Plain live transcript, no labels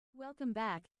Welcome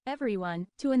back, everyone,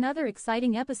 to another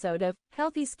exciting episode of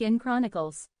Healthy Skin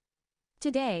Chronicles.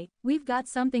 Today, we've got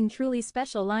something truly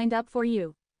special lined up for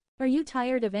you. Are you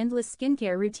tired of endless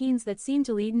skincare routines that seem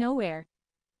to lead nowhere?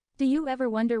 Do you ever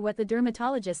wonder what the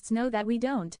dermatologists know that we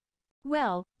don't?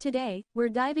 Well, today, we're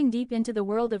diving deep into the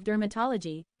world of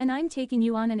dermatology, and I'm taking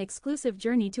you on an exclusive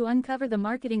journey to uncover the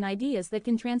marketing ideas that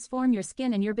can transform your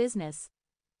skin and your business.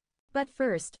 But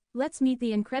first, let's meet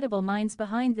the incredible minds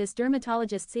behind this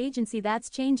dermatologist's agency that's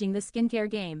changing the skincare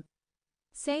game.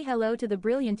 Say hello to the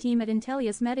brilliant team at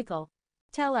Intellius Medical.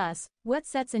 Tell us, what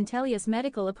sets Intellius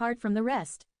Medical apart from the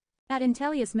rest? At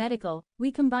Intellius Medical,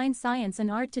 we combine science and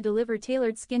art to deliver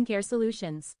tailored skincare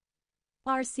solutions.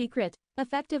 Our secret: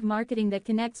 effective marketing that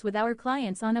connects with our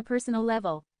clients on a personal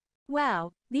level.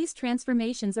 Wow, these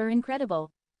transformations are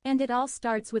incredible. And it all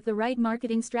starts with the right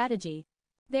marketing strategy.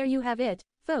 There you have it,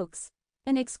 folks.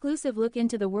 An exclusive look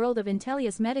into the world of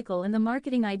Intellius Medical and the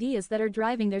marketing ideas that are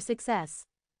driving their success.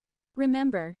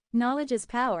 Remember, knowledge is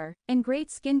power, and great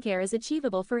skincare is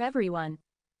achievable for everyone.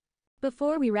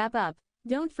 Before we wrap up,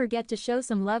 don't forget to show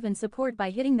some love and support by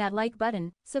hitting that like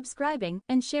button, subscribing,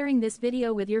 and sharing this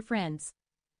video with your friends.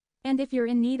 And if you're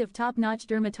in need of top-notch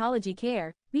dermatology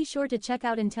care, be sure to check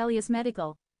out Intellius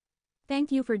Medical.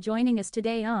 Thank you for joining us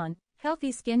today on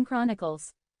Healthy Skin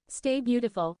Chronicles. Stay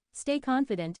beautiful, stay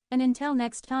confident, and until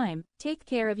next time, take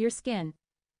care of your skin.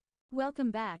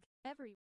 Welcome back, everyone.